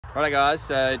Right guys,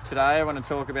 so today I want to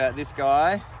talk about this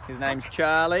guy. His name's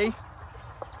Charlie.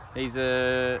 He's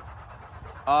a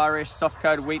Irish Soft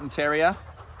Coated Wheaten terrier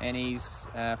and he's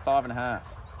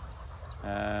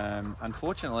 5.5.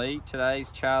 Unfortunately,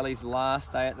 today's Charlie's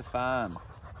last day at the farm.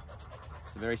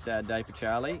 It's a very sad day for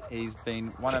Charlie. He's been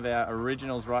one of our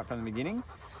originals right from the beginning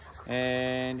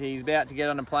and he's about to get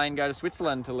on a plane and go to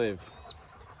Switzerland to live.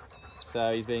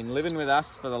 So he's been living with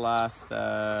us for the last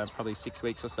probably 6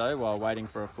 weeks or so while waiting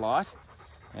for a flight,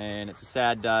 and it's a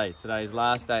sad day. Today's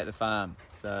last day at the farm,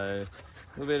 so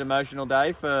a little bit emotional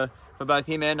day for both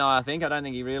him and I think. I don't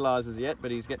think he realises yet,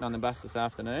 but he's getting on the bus this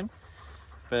afternoon.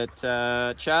 But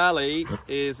Charlie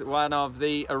is one of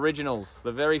the originals,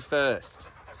 the very first.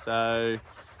 So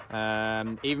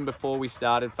even before we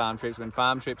started Farm Trips, when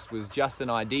Farm Trips was just an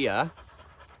idea,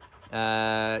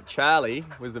 Charlie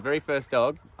was the very first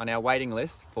dog on our waiting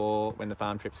list for when the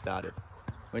Farm Trip started.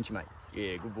 Weren't you, mate?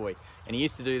 Yeah, good boy. And he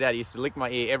used to do that. He used to lick my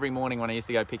ear every morning when I used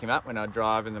to go pick him up when I'd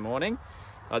drive in the morning.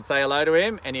 I'd say hello to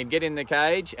him and he'd get in the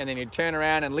cage and then he'd turn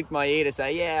around and lick my ear to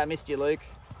say, yeah, I missed you, Luke.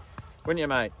 Wouldn't you,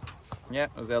 mate? Yeah,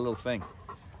 that was our little thing.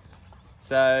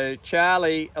 So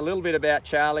Charlie, a little bit about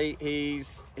Charlie.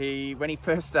 When he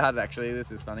first started, actually,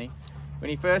 this is funny. When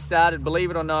he first started,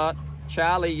 believe it or not,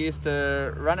 Charlie used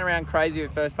to run around crazy the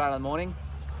first part of the morning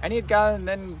and he'd go and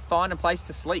then find a place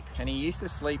to sleep. And he used to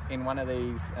sleep in one of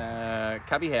these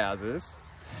cubby houses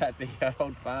at the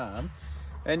old farm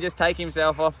and just take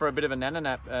himself off for a bit of a nana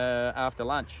nap after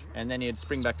lunch. And then he'd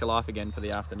spring back to life again for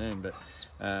the afternoon. But,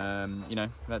 you know,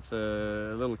 that's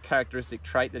a little characteristic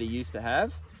trait that he used to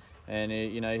have. And,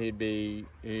 you know,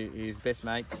 his best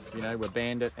mates, you know, were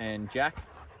Bandit and Jack.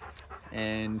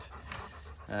 And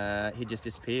he'd just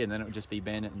disappear and then it would just be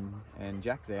Bandit and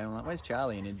Jack there. I'm like, where's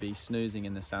Charlie? And he'd be snoozing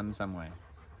in the sun somewhere.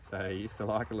 So he used to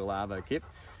like a little arvo kip.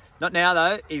 Not now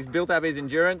though, he's built up his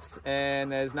endurance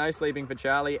and there's no sleeping for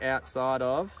Charlie outside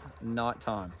of night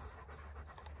time.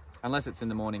 Unless it's in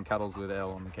the morning, cuddles with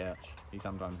Elle on the couch. He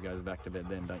sometimes goes back to bed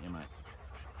then, don't you, mate?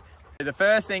 The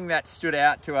first thing that stood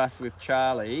out to us with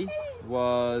Charlie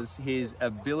was his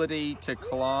ability to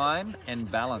climb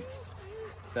and balance.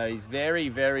 So he's very,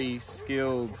 very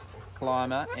skilled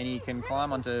climber and he can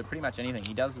climb onto pretty much anything.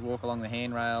 He does walk along the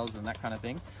handrails and that kind of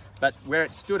thing. But where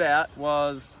it stood out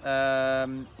was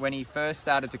when he first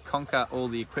started to conquer all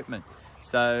the equipment.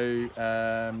 So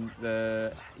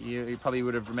you probably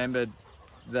would have remembered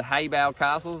the hay bale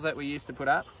castles that we used to put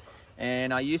up.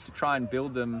 And I used to try and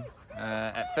build them.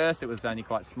 At first it was only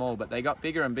quite small, but they got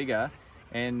bigger and bigger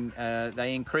and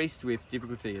they increased with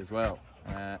difficulty as well.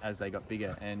 As they got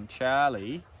bigger, and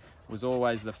Charlie was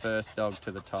always the first dog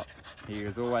to the top. He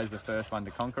was always the first one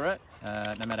to conquer it,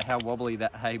 no matter how wobbly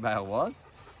that hay bale was.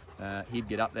 He'd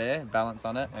get up there, balance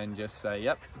on it, and just say,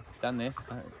 yep, done this.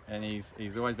 And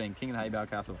he's always been king of the hay bale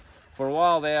castle. For a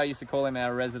while there, I used to call him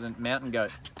our resident mountain goat,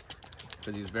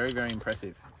 because he was very, very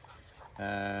impressive.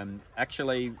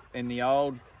 Actually, in the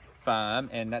old farm,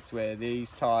 and that's where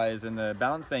these tyres and the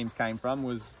balance beams came from,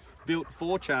 was built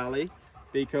for Charlie,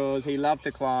 because he loved to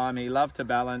climb, he loved to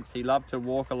balance, he loved to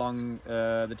walk along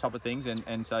the top of things,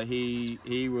 and so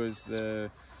he was the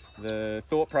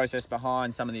thought process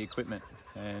behind some of the equipment,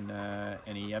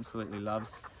 and he absolutely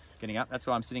loves getting up. That's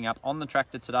why I'm sitting up on the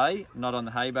tractor today, not on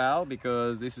the hay bale,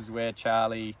 because this is where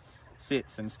Charlie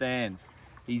sits and stands.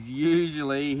 He's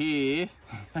usually here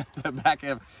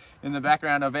in the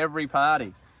background of every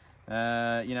party. You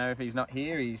know, if he's not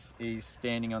here, he's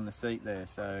standing on the seat there.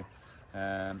 So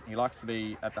he likes to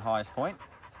be at the highest point,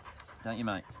 don't you,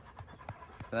 mate?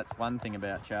 So that's one thing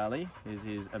about Charlie, is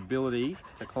his ability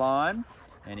to climb,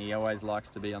 and he always likes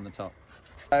to be on the top.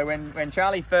 So when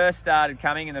Charlie first started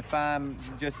coming and the farm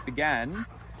just began,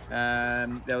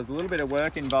 there was a little bit of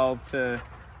work involved to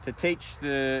teach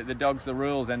the dogs the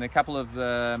rules, and a couple of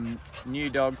new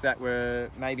dogs that were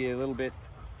maybe a little bit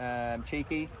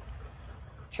cheeky.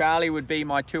 Charlie would be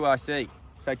my 2IC.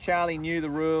 So Charlie knew the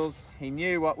rules, he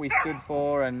knew what we stood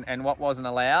for and what wasn't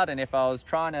allowed, and if I was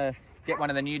trying to get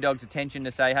one of the new dogs' attention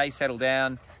to say, hey, settle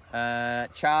down,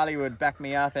 Charlie would back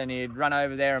me up and he'd run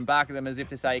over there and bark at them as if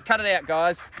to say, cut it out,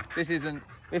 guys, this isn't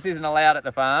allowed at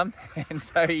the farm. And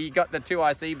so he got the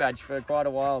 2IC badge for quite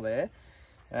a while there.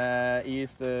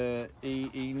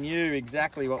 He knew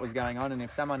exactly what was going on, and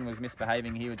if someone was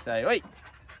misbehaving, he would say, oi,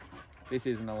 this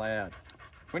isn't allowed.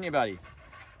 Wouldn't you, buddy?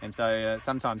 And so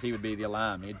sometimes he would be the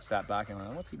alarm. He'd start barking,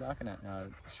 like, what's he barking at? No,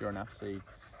 sure enough,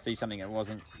 see something that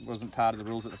wasn't part of the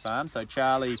rules at the farm. So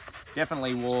Charlie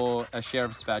definitely wore a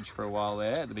sheriff's badge for a while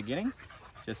there at the beginning,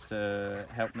 just to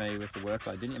help me with the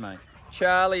workload, didn't you, mate?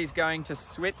 Charlie's going to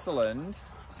Switzerland,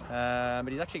 but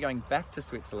he's actually going back to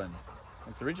Switzerland.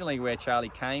 It's originally where Charlie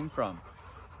came from.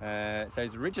 So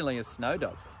he's originally a snow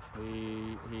dog.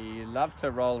 He loved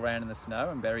to roll around in the snow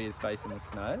and bury his face in the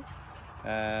snow.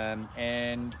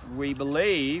 And we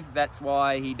believe that's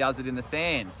why he does it in the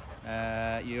sand.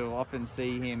 You'll often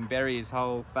see him bury his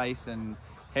whole face and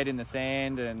head in the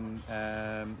sand, and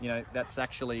you know, that's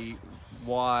actually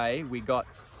why we got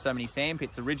so many sand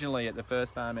pits originally at the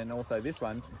first farm and also this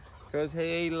one, because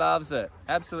he loves it,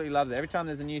 absolutely loves it. Every time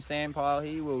there's a new sand pile,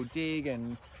 he will dig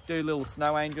and do little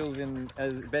snow angels in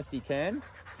as best he can.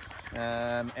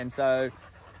 And so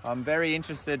I'm very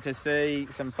interested to see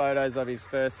some photos of his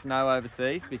first snow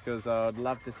overseas, because I'd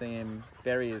love to see him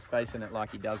bury his face in it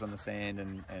like he does on the sand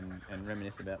and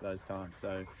reminisce about those times.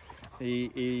 So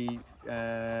he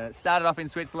started off in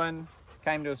Switzerland,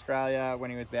 came to Australia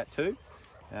when he was about 2,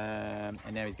 and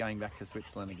now he's going back to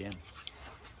Switzerland again.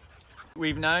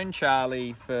 We've known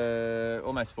Charlie for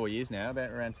almost 4 years now,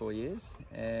 around 4 years,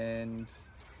 and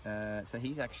so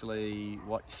he's actually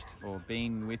watched or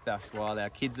been with us while our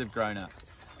kids have grown up.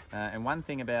 And one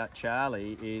thing about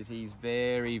Charlie is he's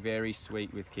very, very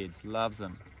sweet with kids, loves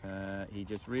them. He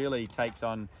just really takes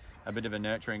on a bit of a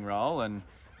nurturing role. And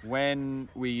when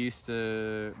we used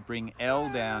to bring Elle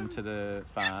down to the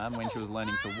farm when she was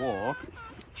learning to walk,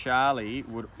 Charlie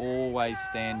would always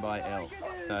stand by Elle.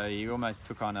 So he almost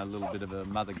took on a little bit of a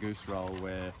mother goose role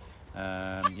where,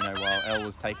 you know, while Elle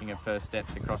was taking her first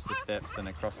steps across the steps and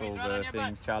across all the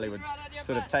things, Charlie would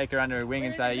sort of take her under her wing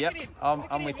and say, yep,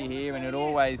 I'm with you here, and it'd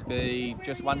always be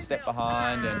just one step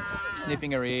behind and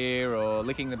sniffing her ear or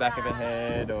licking the back of her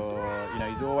head, or, you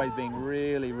know, he's always been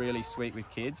really, really sweet with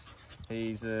kids.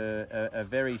 He's a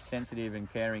very sensitive and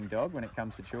caring dog when it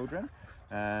comes to children.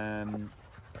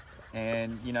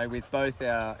 And, you know, with both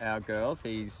our girls,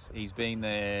 he's been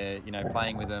there, you know,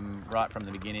 playing with them right from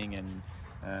the beginning. And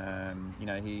you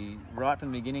know, right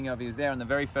from the beginning he was there on the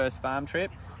very first farm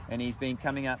trip, and he's been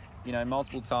coming up, you know,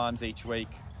 multiple times each week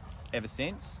ever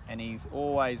since. And he's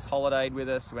always holidayed with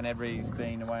us whenever he's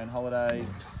been away on holidays.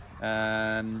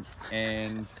 And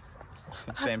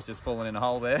Sam's just fallen in a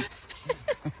hole there.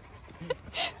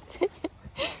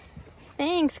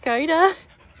 Thanks, Coda.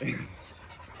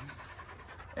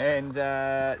 And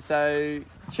so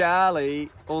Charlie,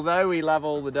 although we love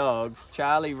all the dogs,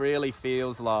 Charlie really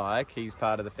feels like he's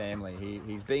part of the family.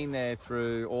 He's been there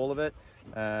through all of it.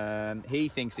 He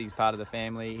thinks he's part of the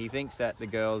family. He thinks that the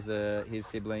girls are his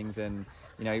siblings, and,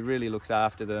 you know, he really looks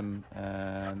after them.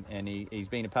 And he's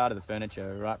been a part of the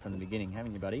furniture right from the beginning,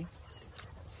 haven't you, buddy?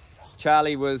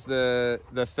 Charlie was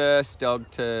the first dog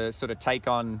to sort of take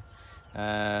on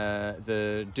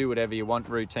the do whatever you want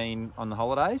routine on the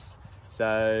holidays.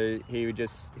 So he would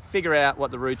just figure out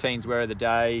what the routines were of the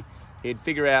day. He'd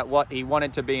figure out what he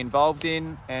wanted to be involved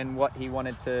in and what he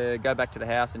wanted to go back to the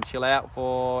house and chill out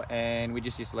for, and we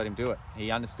just used to let him do it.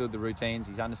 He understood the routines,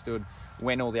 he understood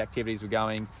when all the activities were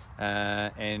going,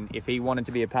 and if he wanted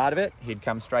to be a part of it, he'd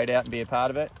come straight out and be a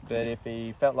part of it. But if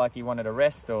he felt like he wanted to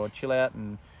rest or chill out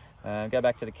and go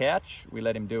back to the couch, we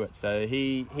let him do it. So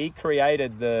he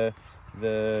created the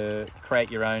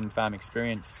create your own farm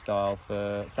experience style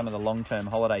for some of the long-term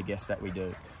holiday guests that we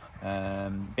do.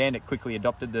 Bandit quickly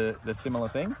adopted the similar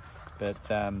thing, but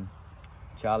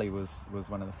Charlie was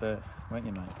one of the first, weren't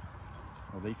you, mate?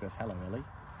 Well, the first. Hello, Ellie.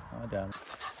 Hi, darling.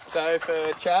 So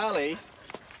for Charlie,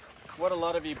 what a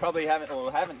lot of you probably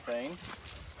haven't seen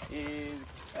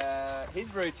is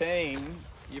his routine.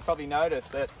 You probably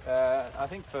noticed that I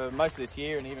think for most of this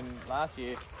year and even last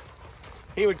year,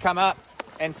 he would come up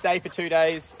and stay for 2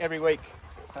 days every week,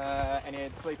 and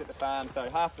he'd sleep at the farm. So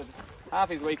half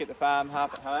his week at the farm,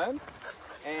 half at home.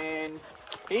 And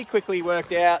he quickly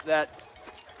worked out that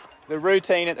the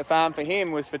routine at the farm for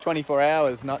him was for 24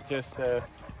 hours, not just a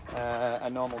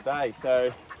normal day.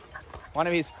 So one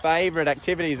of his favourite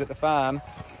activities at the farm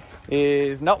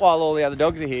is not while all the other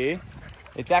dogs are here.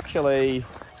 It's actually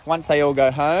once they all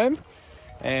go home,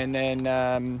 and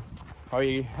then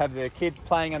we have the kids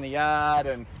playing in the yard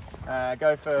and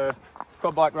go for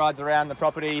quad bike rides around the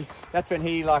property. That's when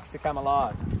he likes to come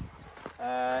alive.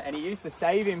 And he used to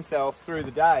save himself through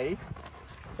the day,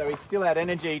 so he still had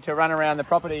energy to run around the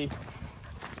property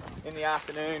in the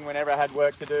afternoon whenever I had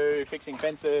work to do, fixing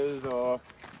fences, or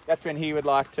that's when he would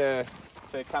like to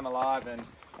come alive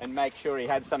and make sure he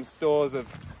had some stores of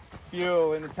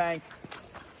fuel in the tank,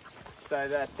 so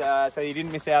that so he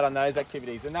didn't miss out on those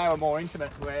activities. And they were more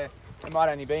intimate, where it might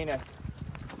only been a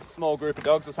small group of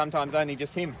dogs, or sometimes only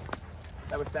just him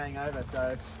that was staying over.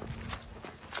 So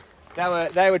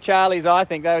they were Charlie's, I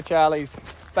think, they were Charlie's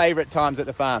favourite times at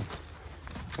the farm,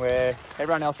 where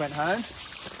everyone else went home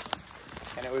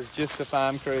and it was just the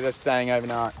farm crew that's staying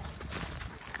overnight.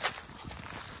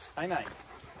 Hey, mate.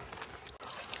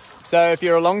 So if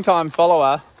you're a long-time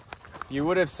follower, you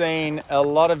would have seen a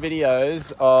lot of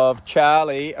videos of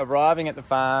Charlie arriving at the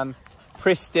farm,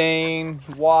 pristine,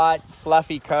 white,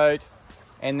 fluffy coat,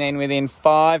 and then within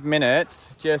 5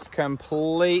 minutes, just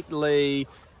completely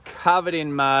covered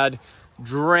in mud,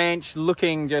 drenched,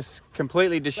 looking just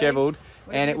completely disheveled.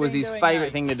 And it was his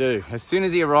favourite thing to do. As soon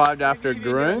as he arrived after a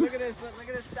groom,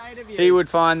 he would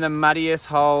find the muddiest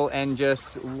hole and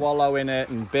just wallow in it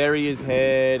and bury his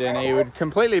head, and he would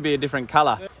completely be a different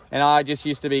colour. And I just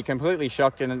used to be completely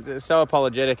shocked and so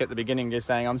apologetic at the beginning, just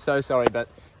saying, I'm so sorry, but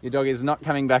your dog is not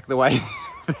coming back the way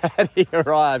that he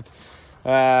arrived.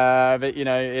 But you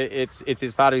know, it's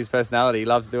his part of his personality. He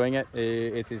loves doing it.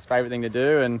 It's his favourite thing to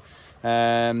do, and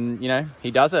you know,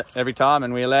 he does it every time,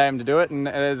 and we allow him to do it. And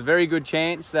there's a very good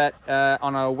chance that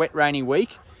on a wet, rainy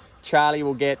week, Charlie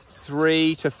will get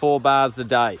 3 to 4 baths a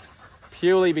day,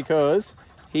 purely because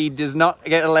he does not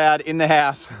get allowed in the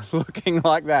house looking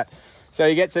like that. So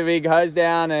he gets a big hose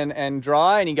down and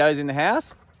dry, and he goes in the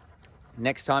house.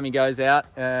 Next time he goes out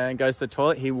and goes to the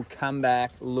toilet, he will come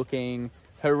back looking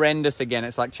horrendous again.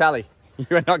 It's like, Charlie,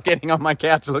 you are not getting on my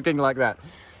couch looking like that.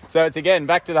 So it's again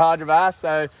back to the hydro bath.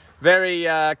 So very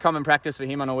common practice for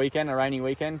him on a weekend, a rainy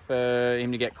weekend, for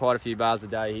him to get quite a few baths a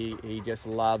day. He just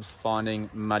loves finding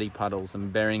muddy puddles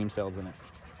and burying himself in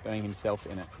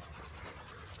it.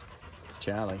 It's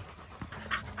Charlie.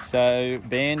 So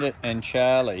Bandit and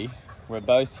Charlie were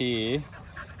both here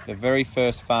the very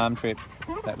first farm trip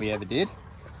that we ever did,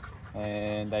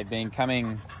 and they've been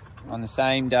coming on the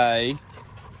same day,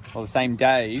 or the same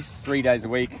days, 3 days a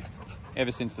week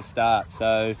ever since the start.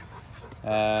 So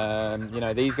you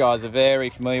know, these guys are very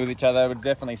familiar with each other. I would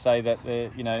definitely say that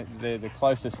they're the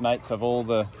closest mates of all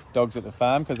the dogs at the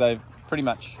farm, because they've pretty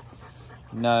much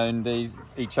known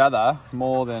each other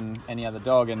more than any other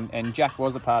dog, and Jack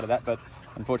was a part of that, but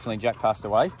unfortunately Jack passed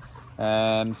away.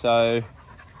 So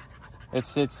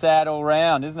it's sad all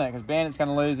round, isn't it? Because Bandit's going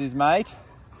to lose his mate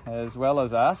as well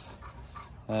as us,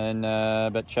 and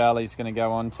but Charlie's going to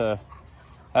go on to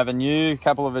have a new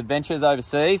couple of adventures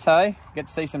overseas. Hey, get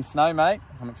to see some snow, mate.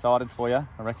 I'm excited for you.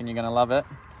 I reckon you're going to love it.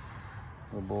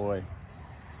 Good boy.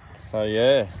 So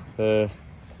yeah, the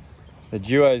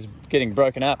duo's getting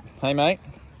broken up. Hey, mate.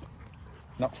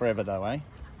 Not forever though, eh?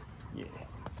 Yeah.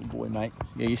 Good boy, mate.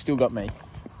 Yeah, you still got me.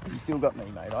 You still got me,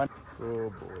 mate.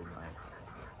 Good boy, mate.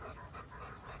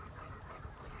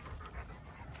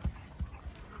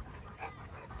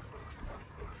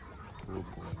 Good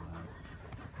boy, mate.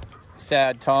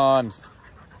 Sad times.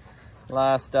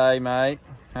 Last day, mate.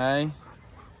 Hey?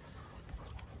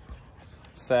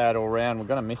 Sad all round. We're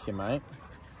going to miss you, mate.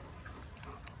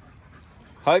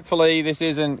 Hopefully this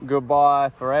isn't goodbye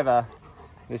forever.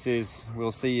 This is,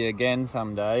 we'll see you again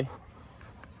someday.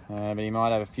 But he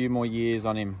might have a few more years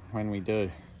on him when we do.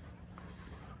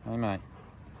 Hey, mate.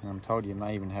 And I'm told you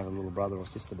may even have a little brother or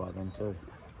sister by then too.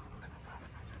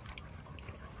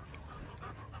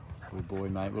 Good boy,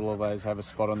 mate. We'll always have a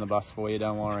spot on the bus for you,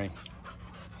 don't worry.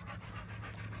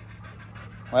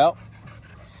 Well,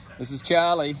 this is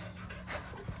Charlie.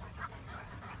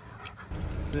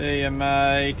 See you,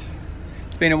 mate.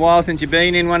 It's been a while since you've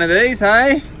been in one of these,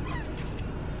 hey?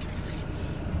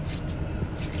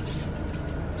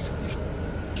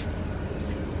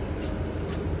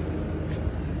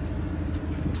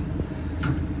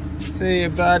 See you,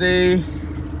 buddy.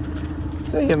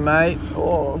 See you, mate.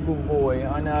 Oh, good boy.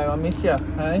 I know, I miss you,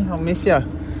 hey? I'll miss you.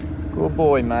 Good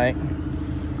boy, mate.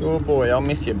 Good boy, I'll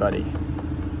miss you, buddy.